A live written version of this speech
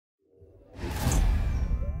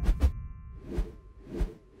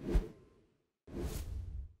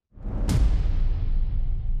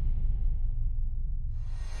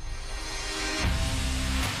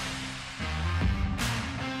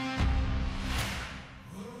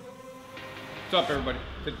What's up, everybody?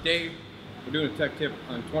 Today we're doing a tech tip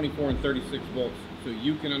on 24 and 36 volts so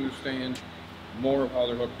you can understand more of how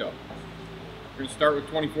they're hooked up. We're going to start with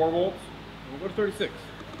 24 volts and we'll go to 36.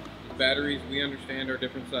 These batteries, we understand, are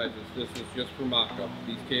different sizes. This is just for mock-up.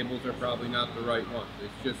 These cables are probably not the right ones.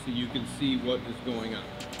 It's just so you can see what is going on.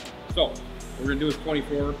 So what we're going to do is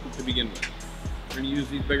 24 to begin with. We're going to use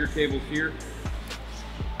these bigger cables here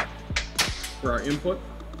for our input.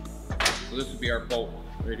 So this would be our bolt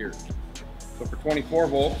right here. So for 24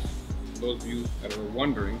 volts, for those of you that are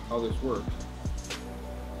wondering how this works,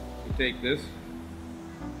 you take this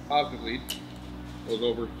positive lead, goes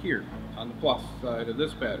over here on the plus side of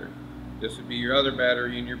this battery. This would be your other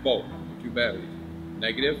battery in your bolt, your two batteries.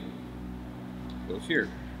 Negative goes here,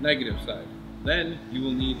 negative side. Then you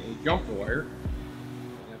will need a jumper wire. It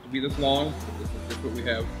doesn't have to be this long, but this is just what we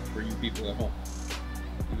have for you people at home.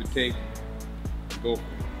 You would take and go from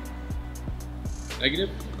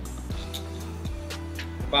negative,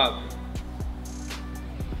 positive.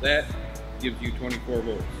 That gives you 24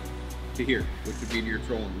 volts to here, which would be to your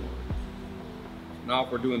trolling motor. Now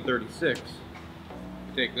if we're doing 36,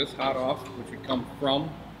 you take this hot off, which would come from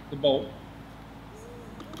the bolt,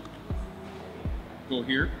 go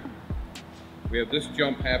here. We have this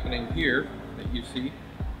jump happening here that you see.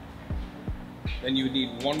 Then you would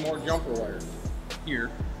need one more jumper wire here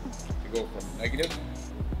to go from negative,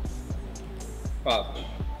 positive.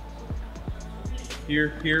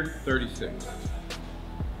 Here, 36.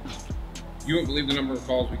 You won't believe the number of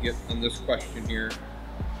calls we get on this question here.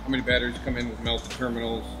 How many batteries come in with melted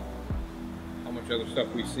terminals? How much other stuff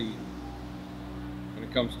we see when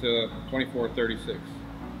it comes to 24, 36.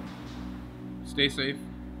 Stay safe,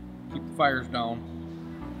 keep the fires down,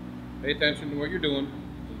 pay attention to what you're doing.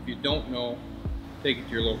 If you don't know, take it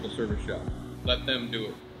to your local service shop. Let them do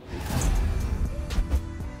it.